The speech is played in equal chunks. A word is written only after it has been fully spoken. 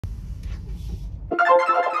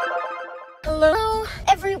Hello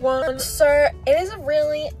everyone. So it is a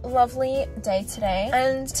really lovely day today,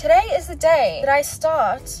 and today is the day that I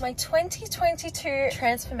start my 2022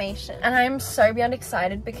 transformation, and I'm so beyond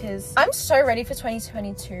excited because I'm so ready for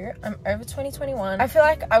 2022. I'm over 2021. I feel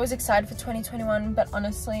like I was excited for 2021, but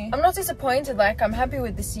honestly I'm not disappointed. Like, I'm happy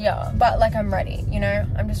with this year, but like, I'm ready, you know.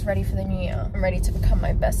 I'm just ready for the new year. I'm ready to become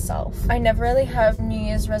my best self. I never really have New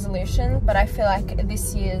Year's resolution, but I feel like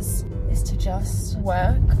this year's is to just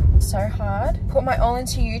work so hard, put my all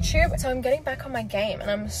into YouTube. So I'm getting back on my game,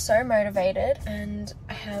 and I'm so motivated, and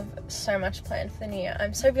I have so much planned for the new year.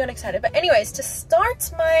 I'm so beyond excited. But anyways, to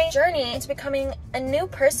start my journey into becoming a new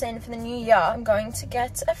person for the new year, I'm going to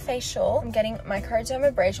get a facial. I'm getting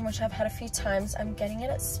microdermabrasion, which I've had a few times. I'm getting it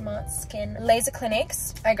at Smart Skin Laser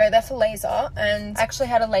Clinics. I go there for laser, and I actually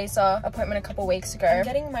had a laser appointment a couple weeks ago. I'm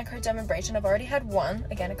getting microdermabrasion. I've already had one,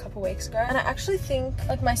 again, a couple weeks ago, and I actually think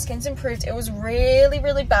like my skin's improved. It was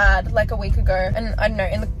really bad like a week ago, and I don't know,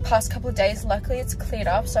 in the past couple of days, luckily it's cleared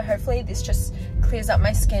up. So hopefully this just clears up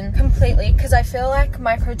my skin completely, because I feel like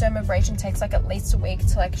microdermabrasion takes like at least a week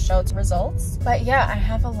to like show its results. But yeah, I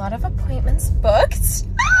have a lot of appointments booked.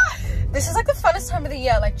 This is like the funnest time of the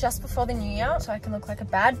year, like just before the new year, so I can look like a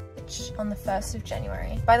bad bitch on the 1st of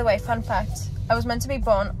January. By the way, fun fact, I was meant to be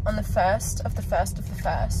born on the 1st of the 1st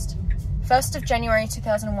of January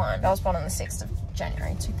 2001. I was born on the 6th of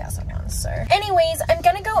January 2001. So anyways, I'm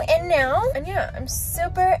gonna go in now, and yeah, I'm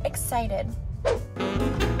super excited.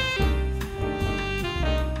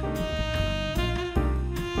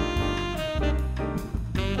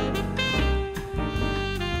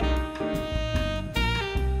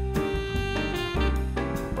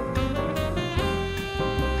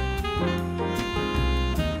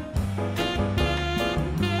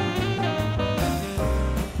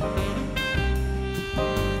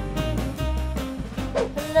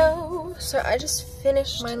 So I just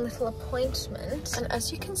finished my little appointment, and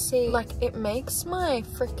as you can see, like, it makes my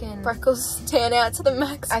freaking freckles stand out to the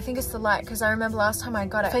max. I think it's the light, because I remember last time I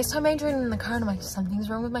got it, FaceTime Adrian in the car, and I'm like, something's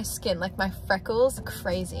wrong with my skin. Like, my freckles are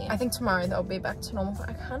crazy. I think tomorrow they'll be back to normal, but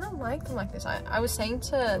I kind of like them like this. I was saying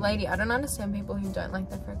to Lady, I don't understand people who don't like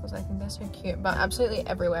their freckles. I think they're so cute, but absolutely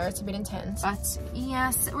everywhere. It's a bit intense. But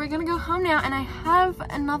yes, we're gonna go home now, and I have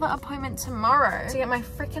another appointment tomorrow to get my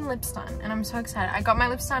freaking lips done, and I'm so excited. I got my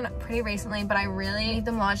lips done pretty recently, but I really need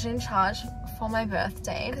them largely in charge for my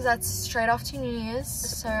birthday, because that's straight after New Year's.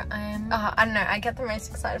 So I'm I don't know, I get the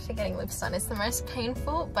most excited for getting lips done. It's the most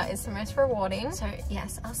painful, but it's the most rewarding. So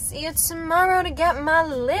yes, I'll see you tomorrow to get my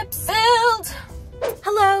lips filled.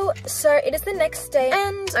 Hello, so it is the next day,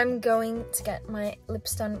 and I'm going to get my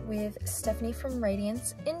lips done with Stephanie from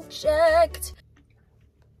Radiance Inject.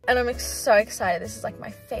 And I'm so excited. This is like my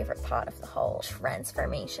favorite part of the whole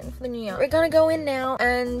transformation for the new year. We're gonna go in now,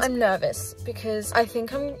 and I'm nervous because I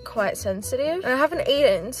think I'm quite sensitive, and I haven't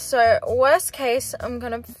eaten. So worst case, I'm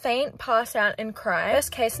gonna faint, pass out, and cry.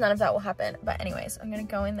 Worst case, none of that will happen. But anyways, I'm gonna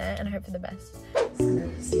go in there and hope for the best. It's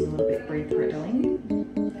gonna seem a little bit bright-brittling.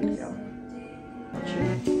 Good to go. Not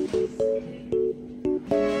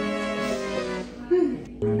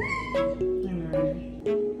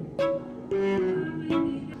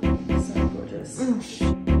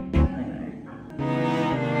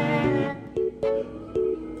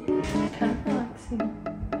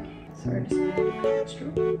Sorry, just extra.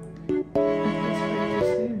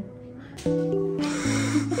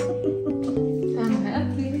 I'm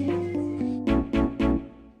happy.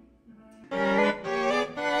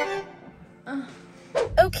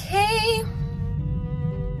 Okay.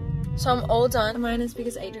 So I'm all done. Am I as big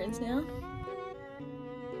as Adrian's now?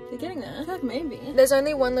 They're getting there. I feel like maybe. There's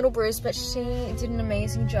only one little bruise, but she did an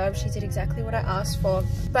amazing job. She did exactly what I asked for.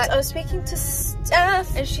 But I was speaking to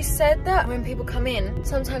Steph, and she said that when people come in,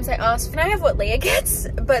 sometimes they ask, can I have what Leah gets?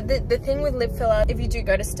 But the thing with lip filler, if you do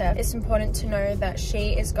go to Steph, it's important to know that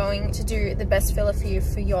she is going to do the best filler for you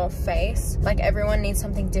for your face. Like, everyone needs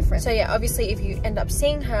something different. So yeah, obviously if you end up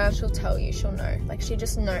seeing her, she'll tell you, she'll know. Like, she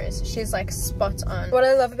just knows. She's like spot on. What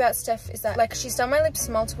I love about Steph is that, like, she's done my lips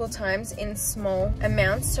multiple times in small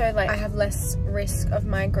amounts, so like I have less risk of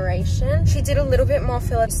migration. She did a little bit more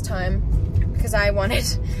filler this time because I wanted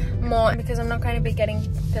more, because I'm not going to be getting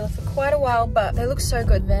filler for quite a while, but they look so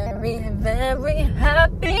good. Very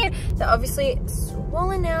happy. They're obviously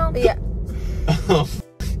swollen now, but yeah.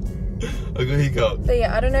 I got hiccup. But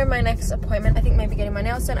yeah, I don't know my next appointment. I think maybe getting my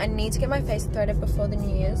nails done. I need to get my face threaded before the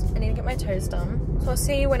New Year's. I need to get my toes done. So I'll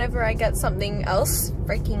see you whenever I get something else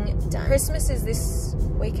freaking done. Christmas is this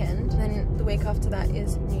weekend, and then the week after that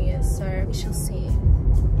is New Year's, so we shall see.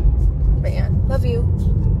 But yeah, love you.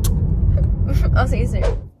 I'll see you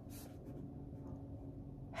soon.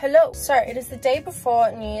 Hello. So it is the day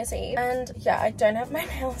before New Year's Eve and yeah, I don't have my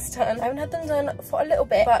nails done. I haven't had them done for a little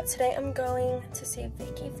bit, but today I'm going to see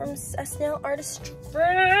Vicky from Nail Artistry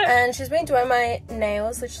and she's been doing my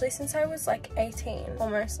nails literally since I was like 18,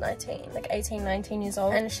 almost 19, like 18, 19 years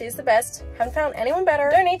old, and she's the best. Haven't found anyone better.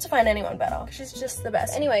 Don't need to find anyone better. She's just the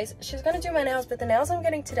best. Anyways, she's gonna do my nails, but the nails I'm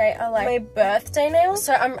getting today are like my birthday nails.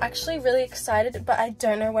 So I'm actually really excited, but I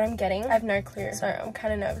don't know what I'm getting. I have no clue. So I'm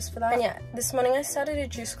kind of nervous for that. And yeah, this morning I started a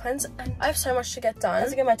juice cleanse and I have so much to get done. I have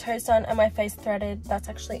to get my toes done and my face threaded. That's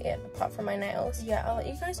actually it, apart from my nails. Yeah, I'll let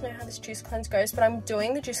you guys know how this juice cleanse goes, but I'm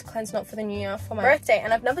doing the juice cleanse not for the new year, for my birthday,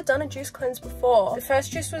 and I've never done a juice cleanse before. The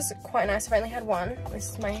first juice was quite nice. I've only had one.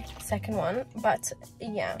 This is my second one, but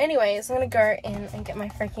yeah. Anyways, I'm gonna go in and get my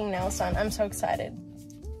freaking nails done. I'm so excited.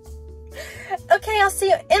 Okay, I'll see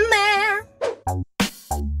you in there.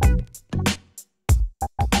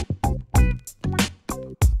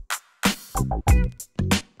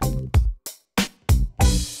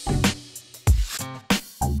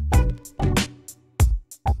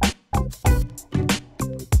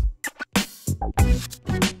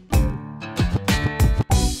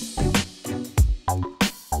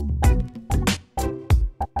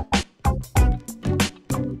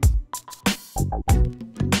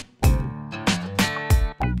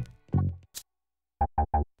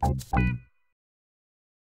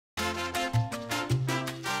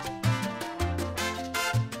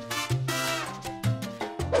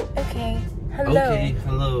 Okay, hello. Okay,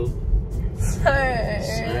 hello.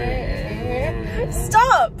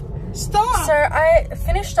 Stop! Stop! So I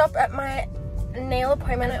finished up at my nail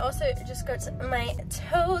appointment. I also just got my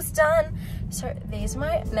toes done. So these are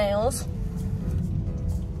my nails.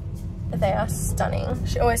 They are stunning.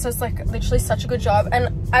 She always does like literally such a good job.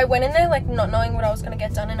 And I went in there like not knowing what I was gonna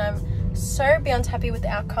get done, and I'm so beyond happy with the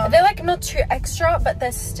outcome. They're like not too extra, but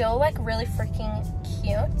they're still like really freaking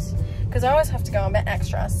cute, because I always have to go a bit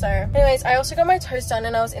extra. So anyways, I also got my toes done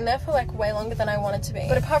and I was in there for like way longer than I wanted to be.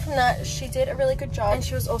 But apart from that, she did a really good job, and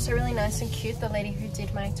she was also really nice and cute, the lady who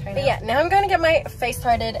did my toenail. But yeah, now I'm going to get my face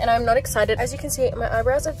threaded and I'm not excited. As you can see, my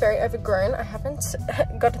eyebrows are very overgrown. I haven't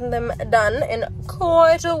gotten them done in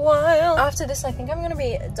quite a while. After this, I think I'm going to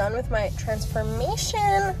be done with my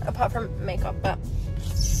transformation, apart from makeup. But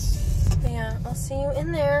yeah, I'll see you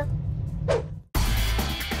in there.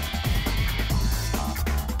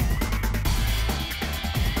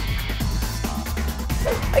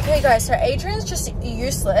 Okay guys, so Adrian's just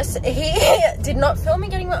useless. He did not film me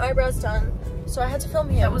getting my eyebrows done, so I had to film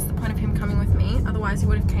him. That was the point of him coming with me, otherwise he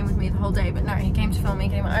would have came with me the whole day, but no, he came to film me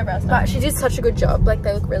getting my eyebrows done. But she did such a good job, like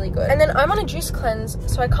they look really good. And then I'm on a juice cleanse,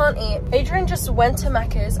 so I can't eat. Adrian just went to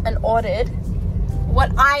Macca's and ordered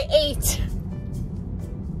what I ate.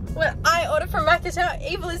 What I ordered from Macca's, how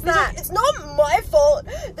evil is that? It's not my fault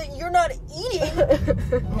that you're not eating.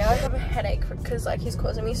 Now I have a headache because like he's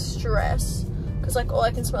causing me stress. Because like all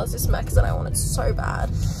I can smell is this Macca's and I want it so bad.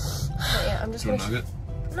 But yeah, I'm just gonna... nugget?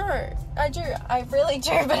 No, I do. I really do,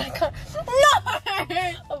 but I can't.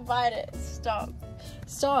 No! I'll bite it. Stop.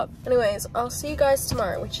 Stop. Anyways, I'll see you guys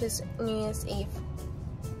tomorrow, which is New Year's Eve.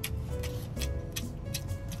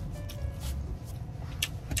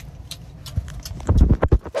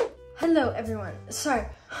 Hello everyone. So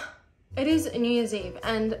it is New Year's Eve,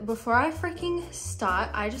 and before I freaking start,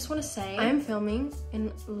 I just want to say I am filming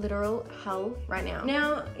in literal hell right now.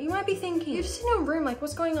 Now, you might be thinking, you're just in a room, like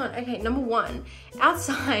what's going on? Okay, number one,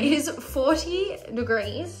 outside is 40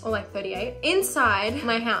 degrees, or like 38, inside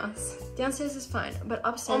my house. Downstairs is fine, but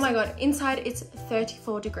upstairs, oh my god, inside it's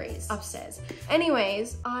 34 degrees upstairs.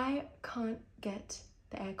 Anyways, I can't get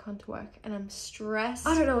the aircon to work and I'm stressed.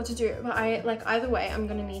 I don't know what to do, but I like either way I'm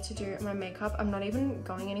gonna need to do my makeup. I'm not even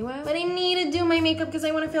going anywhere, but I need to do my makeup because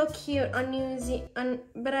I want to feel cute on New Year's.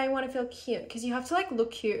 But I want to feel cute because you have to like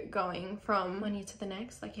look cute going from one year to the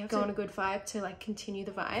next. Like you have to go on a good vibe to like continue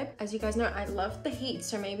the vibe. As you guys know, I love the heat,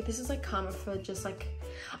 so maybe this is like karma for just like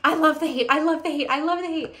I love the heat, I love the heat, I love the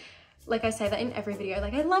heat. Like I say that in every video,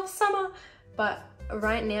 like I love summer, but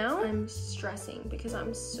right now I'm stressing because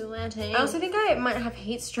I'm sweating. I also think I might have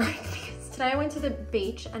heat stroke because today I went to the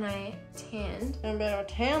beach and I tanned a bit of a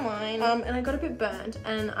tan line, and I got a bit burned,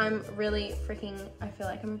 and I'm really freaking, I feel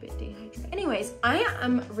like I'm a bit dehydrated. Anyways, I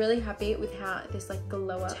am really happy with how this like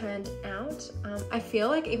glow up turned out. I feel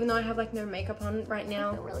like even though I have like no makeup on right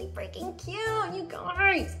now, I feel really freaking cute, you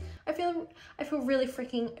guys. I feel really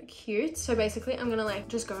freaking cute. So basically I'm gonna like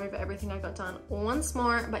just go over everything I got done once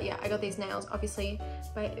more. But yeah, I got these nails obviously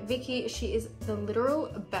by Vicky. She is the literal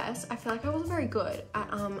best. I feel like I wasn't very good at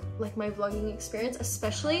like my vlogging experience,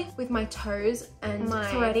 especially with my toes and my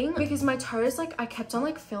threading, because my toes, like I kept on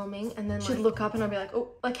like filming and then she'd look up and I'd be like, oh,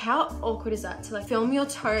 like how awkward is that to like film your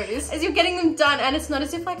toes as you're getting them done? And it's not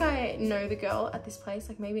as if like I know the girl at this place.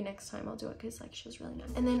 Like maybe next time I'll do it because like she was really nice.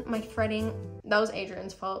 And then my threading, that was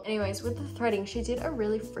Adrian's fault. Anyways, with the threading, she did a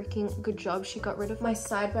really freaking good job. She got rid of my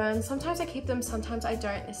sideburns. Sometimes I keep them, sometimes I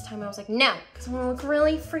don't. This time I was like, no, because I want to look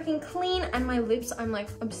really freaking clean. And my lips, I'm like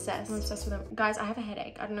obsessed. I'm obsessed with them. Guys, I have a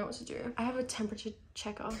headache. I don't know what to do. I have a temperature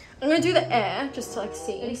checker. I'm gonna do the air just to like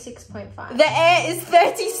see. 36.5. The air is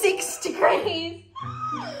 36 degrees.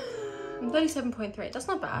 I'm 37.3. That's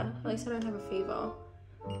not bad. At least I don't have a fever.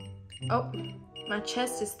 Oh, my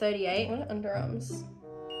chest is 38. What are underarms?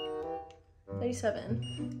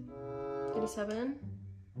 37. 37.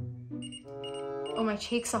 Oh, my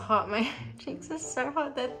cheeks are hot. My cheeks are so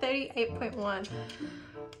hot. They're 38.1.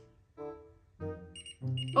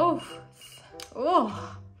 Oh.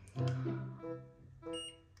 Oh.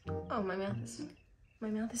 Oh, my mouth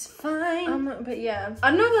is fine. But yeah, I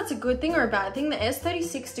don't know if that's a good thing or a bad thing. The air's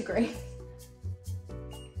 36 degrees.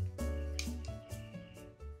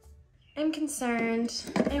 I'm concerned.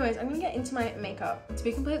 Anyways, I'm gonna get into my makeup. To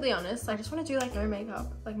be completely honest, I just want to do like no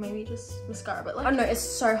makeup, like maybe just mascara, but like I don't know, it's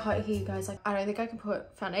so hot here, you guys. Like I don't think I can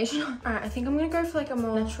put foundation on. All right, I think I'm gonna go for like a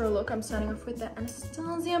more natural look. I'm starting off with the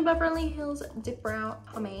Anastasia Beverly Hills Dip Brow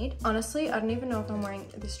Pomade. Honestly, I don't even know if I'm wearing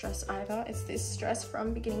this dress either. It's this dress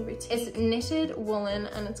from Beginning Boutique. It's knitted woolen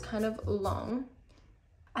and it's kind of long.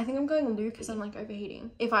 I think I'm going loose because I'm like overheating.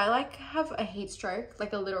 If I like have a heat stroke,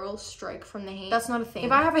 like a literal stroke from the heat, that's not a thing.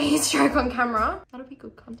 If I have a heat stroke on camera, that'll be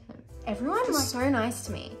good content. Everyone was so nice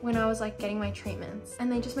to me when I was like getting my treatments,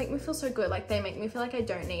 and they just make me feel so good. Like they make me feel like I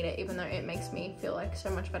don't need it, even though it makes me feel like so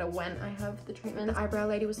much better when I have the treatment. The eyebrow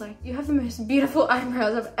lady was like, you have the most beautiful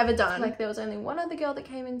eyebrows I've ever done. Like there was only one other girl that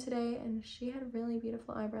came in today and she had really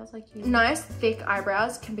beautiful eyebrows like you. Nice thick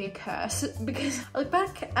eyebrows can be a curse because I look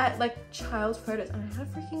back at like child photos and I had a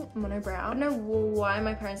freaking monobrow. I don't know why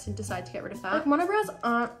my parents didn't decide to get rid of that. Like monobrows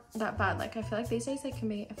aren't that bad. Like I feel like these days they can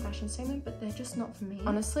be a fashion statement, but they're just not for me.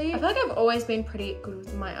 Honestly, I feel like I've always been pretty good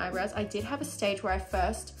with my eyebrows. I did have a stage where I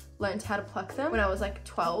first learned how to pluck them when I was like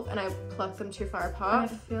 12 and I plucked them too far apart.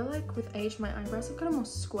 And I feel like with age my eyebrows have gotten more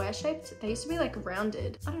square shaped. They used to be like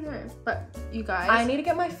rounded. I don't know, but you guys, I need to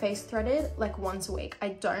get my face threaded like once a week. I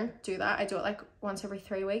don't do that. I do it like once every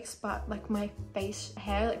 3 weeks, but like my face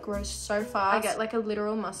hair like grows so fast. I get like a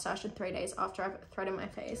literal mustache in 3 days after I've threaded my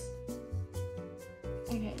face.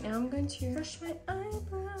 Okay, now I'm going to brush my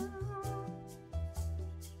eyebrows.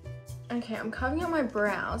 Okay, I'm carving out my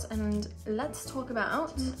brows and let's talk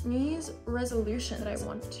about New Year's resolution that I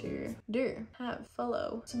want to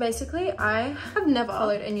follow. So basically, I have never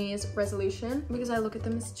followed a New Year's resolution because I look at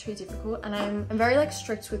them as too difficult, and I'm very like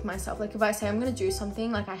strict with myself. Like if I say I'm gonna do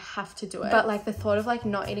something, like I have to do it. But like the thought of like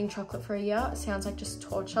not eating chocolate for a year sounds like just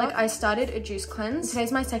torture. Like I started a juice cleanse.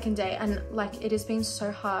 Today's my second day and like it has been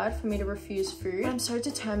so hard for me to refuse food. I'm so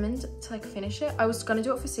determined to like finish it. I was gonna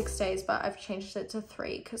do it for 6 days, but I've changed it to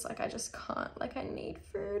 3 because like I just can't. Like I need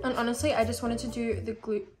food. And honestly, I just wanted to do the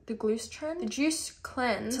juice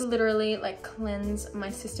cleanse to literally like cleanse my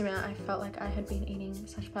system out. I felt like I had been eating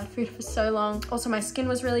such bad food for so long. Also, my skin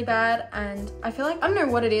was really bad and I feel like, I don't know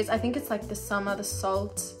what it is. I think it's like the summer, the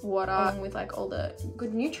salt water, along with like all the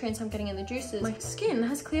good nutrients I'm getting in the juices. My skin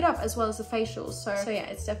has cleared up as well as the facials. So yeah,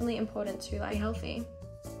 it's definitely important to like be healthy.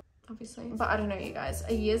 Obviously, but I don't know, you guys,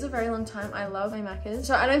 a year's a very long time. I love my macas,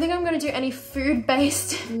 so I don't think I'm gonna do any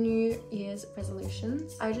food-based New Year's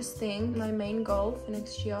resolutions. I just think my main goal for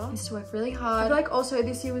next year is to work really hard. I feel like also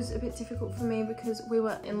this year was a bit difficult for me because we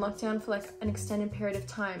were in lockdown for like an extended period of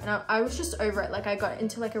time, and I was just over it. Like I got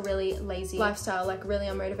into like a really lazy lifestyle, like really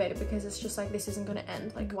unmotivated, because it's just like, this isn't gonna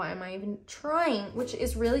end. Like why am I even trying? Which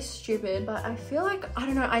is really stupid, but I feel like, I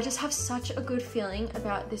don't know, I just have such a good feeling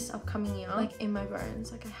about this upcoming year, like in my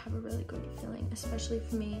bones. Like I have a really good feeling, especially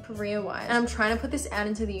for me career-wise, and I'm trying to put this out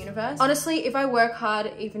into the universe. Honestly, if I work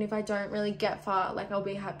hard, even if I don't really get far, like I'll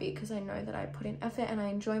be happy because I know that I put in effort and I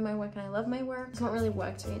enjoy my work and I love my work. It's not really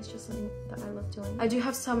work to me, it's just something that I love doing. I do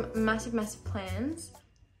have some massive plans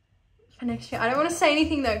for next year. I don't want to say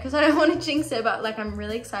anything though because I don't want to jinx it, but like I'm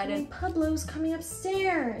really excited. Pablo's coming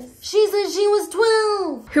upstairs. She said she was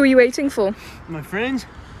 12. Who are you waiting for? My friend.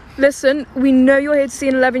 Listen, we know you're here to see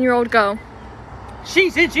an 11-year-old girl.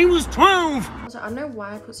 She said she was 12! Also, I don't know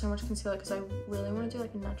why I put so much concealer because I really want to do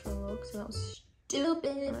like a natural look, so that was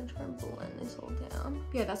stupid. I'm gonna try and blend this all down.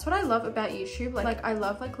 Yeah, that's what I love about YouTube. Like I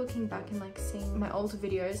love like looking back and like seeing my old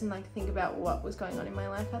videos and like think about what was going on in my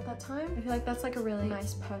life at that time. I feel like that's like a really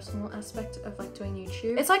nice personal aspect of like doing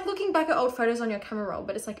YouTube. It's like looking back at old photos on your camera roll,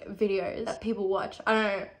 but it's like videos that people watch. I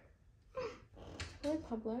don't know. Hello,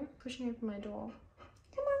 Pablo. Pushing open my door.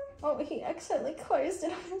 Come on. Oh, he accidentally closed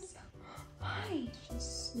it on himself. Hi.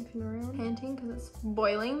 Just sniffing around, panting because it's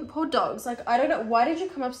boiling. Poor dogs. Like, I don't know. Why did you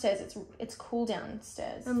come upstairs? It's cool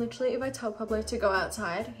downstairs. And literally, if I tell Pablo to go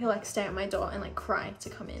outside, he'll like stay at my door and like cry to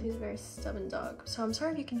come in. He's a very stubborn dog. So I'm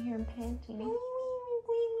sorry if you can hear him panting.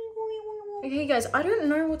 Okay guys, I don't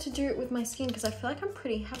know what to do with my skin because I feel like I'm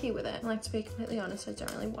pretty happy with it. And like, to be completely honest, I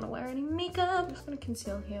don't really want to wear any makeup. I'm just gonna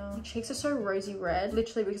conceal here. My cheeks are so rosy red,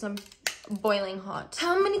 literally because I'm boiling hot.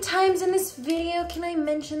 How many times in this video can I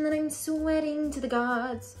mention that I'm sweating to the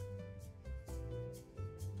gods?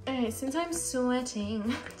 Okay, since I'm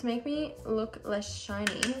sweating, to make me look less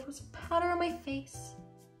shiny, I put some powder on my face.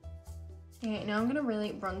 Okay, now I'm gonna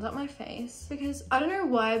really bronze up my face because I don't know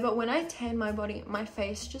why, but when I tan my body, my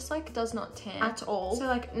face just like does not tan at all. So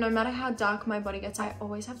like, no matter how dark my body gets, I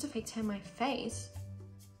always have to fake tan my face.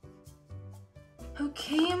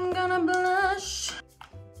 Okay, I'm gonna blush.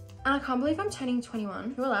 And I can't believe I'm turning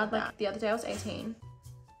 21. Who allowed that? The other day I was 18.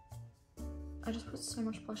 I just put so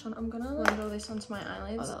much blush on. I'm gonna blend all this onto my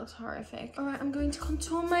eyelids. Oh, that looks horrific. All right, I'm going to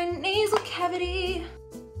contour my nasal cavity.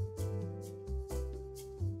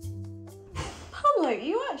 Pablo,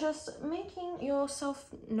 you are just making yourself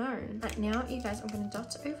known. Right now, you guys, I'm gonna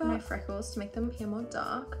dot over my freckles to make them appear more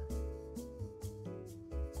dark.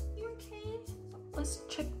 You okay? Let's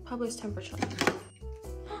check Pablo's temperature.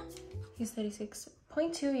 He's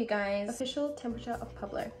 36.2, you guys. Official temperature of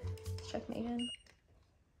Pablo. Let's check me again.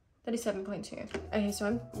 37.2. Okay, so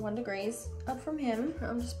I'm 1 degree up from him.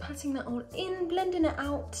 I'm just patting that all in, blending it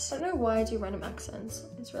out. I don't know why I do random accents.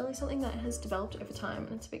 It's really something that has developed over time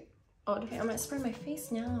and it's a bit odd. Okay, I might spray my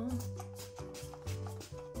face now.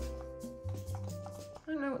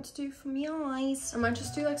 I don't know what to do for my eyes. I might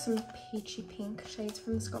just do like some peachy pink shades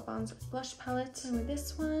from the Scott Barnes blush palette. And with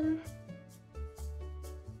this one.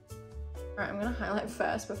 Alright, I'm gonna highlight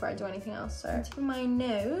first before I do anything else. So, tip of my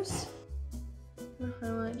nose. I'm gonna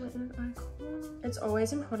highlight my inner eye corner. It's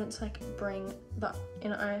always important to like bring the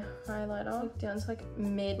inner eye highlighter down to like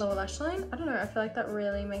mid lower lash line. I don't know, I feel like that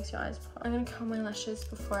really makes your eyes pop. I'm gonna curl my lashes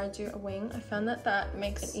before I do a wing. I found that that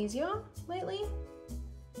makes it easier lately.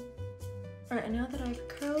 Alright, and now that I've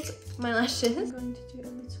curled my lashes, I'm going to do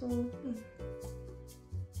a little...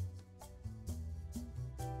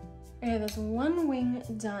 Okay, there's one wing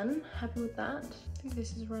done. Happy with that. I think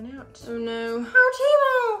this is run out. Oh no. How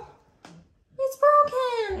Timo! It's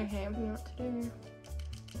broken! Okay, I don't know what to do.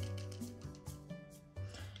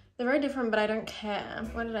 They're very different, but I don't care.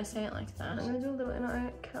 Why did I say it like that? I'm gonna do a little inner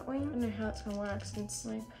eye cut wing. I don't know how it's gonna work since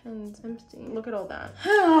my pen's empty. Look at all that.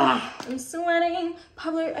 I'm sweating.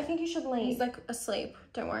 Pablo, I think you should leave. He's like asleep.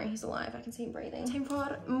 Don't worry, he's alive. I can see him breathing. Time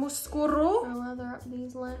for mascara. I'll lather up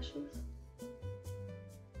these lashes.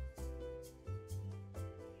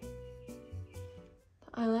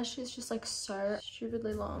 Eyelash is just like so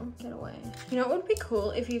stupidly long. Get away. You know what would be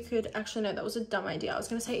cool if you could actually, no, that was a dumb idea. I was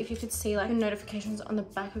gonna say if you could see like notifications on the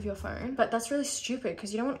back of your phone, but that's really stupid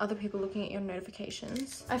because you don't want other people looking at your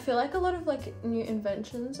notifications. I feel like a lot of like new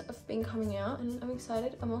inventions have been coming out and I'm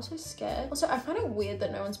excited. I'm also scared. Also, I find it weird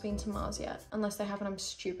that no one's been to Mars yet, unless they have and I'm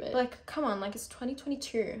stupid. Like, come on, like it's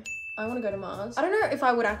 2022. I want to go to Mars. I don't know if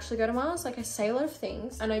I would actually go to Mars. Like I say a lot of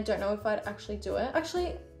things and I don't know if I'd actually do it.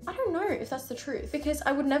 Actually, I don't know if that's the truth because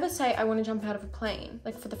I would never say I want to jump out of a plane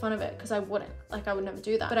like for the fun of it because I wouldn't. Like I would never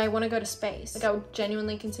do that. But I want to go to space. Like I would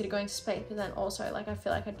genuinely consider going to space, but then also like I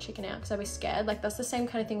feel like I'd chicken out because I'd be scared. Like that's the same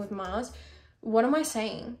kind of thing with Mars. What am I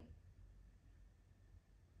saying?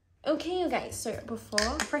 Okay, you guys, so before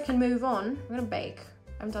I freaking move on, I'm gonna bake.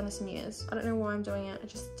 I haven't done this in years. I don't know why I'm doing it. I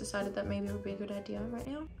just decided that maybe it would be a good idea right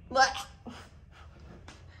now.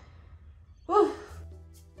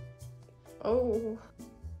 Oh.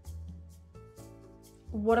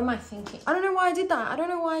 What am I thinking? I don't know why I did that. I don't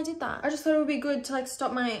know why I did that. I just thought it would be good to like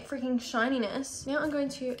stop my freaking shininess. Now I'm going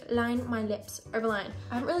to line my lips, overline.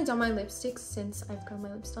 I haven't really done my lipsticks since I've got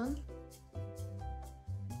my lips done.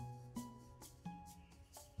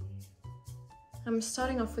 I'm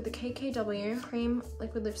starting off with the KKW Cream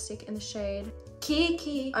Liquid Lipstick in the shade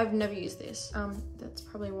Kiki. I've never used this. That's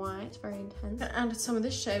probably why it's very intense. I added some of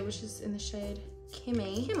this shade, which is in the shade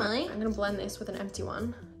Kimmy. I'm gonna blend this with an empty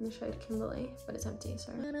one in the shade Kimberly, but it's empty,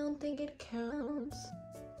 so I don't think it counts.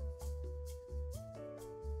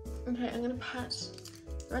 Okay, I'm gonna pat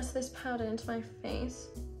the rest of this powder into my face.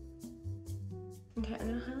 Okay, I'm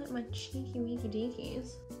gonna highlight my cheeky weeky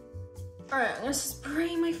deekies. Alright, I'm gonna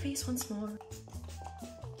spray my face once more.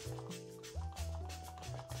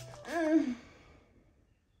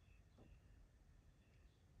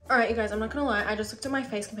 Alright, you guys, I'm not gonna lie, I just looked at my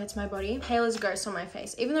face compared to my body. Pale as a ghost on my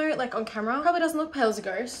face. Even though, like, on camera, probably doesn't look pale as a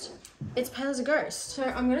ghost. It's pale as a ghost. So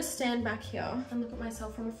I'm gonna stand back here and look at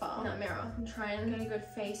myself from afar in that mirror and try and get a good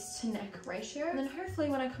face to neck ratio. And then hopefully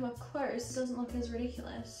when I come up close, it doesn't look as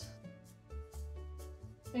ridiculous.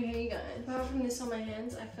 Okay, you guys, apart from this on my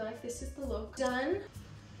hands, I feel like this is the look. Done.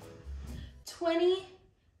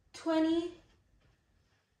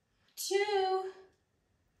 2022.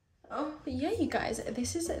 Oh, but yeah, you guys,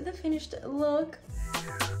 this is the finished look.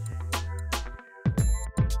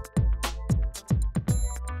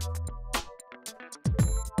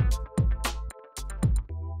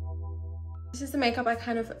 This is the makeup. I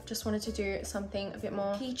kind of just wanted to do something a bit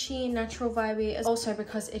more peachy, natural vibey, also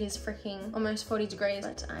because it is freaking almost 40 degrees.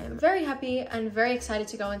 But I am very happy and very excited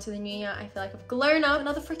to go into the new year. I feel like I've glown up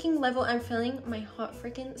another freaking level. I'm feeling my hot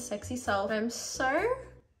freaking sexy self. I'm so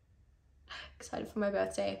excited for my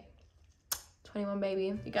birthday. 21,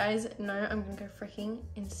 baby. You guys know I'm gonna go freaking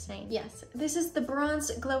insane. Yes, this is the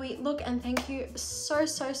bronzed glowy look, and thank you so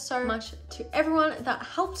much to everyone that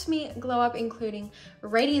helped me glow up, including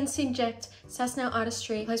Radiance Inject, Sass Nail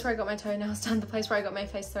Artistry, the place where I got my toenails done, the place where I got my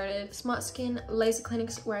face threaded, Smart Skin, Laser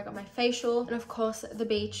Clinics where I got my facial, and of course the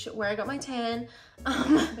beach where I got my tan.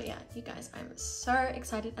 But yeah, you guys, I'm so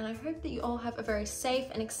excited, and I hope that you all have a very safe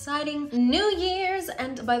and exciting New Year's,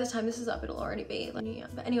 and by the time this is up, it'll already be like New Year.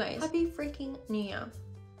 But anyways, happy freaking New Year.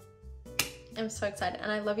 I'm so excited,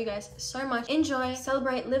 and I love you guys so much. Enjoy,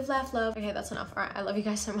 celebrate, live, laugh, love. Okay, that's enough. All right, I love you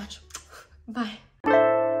guys so much. Bye.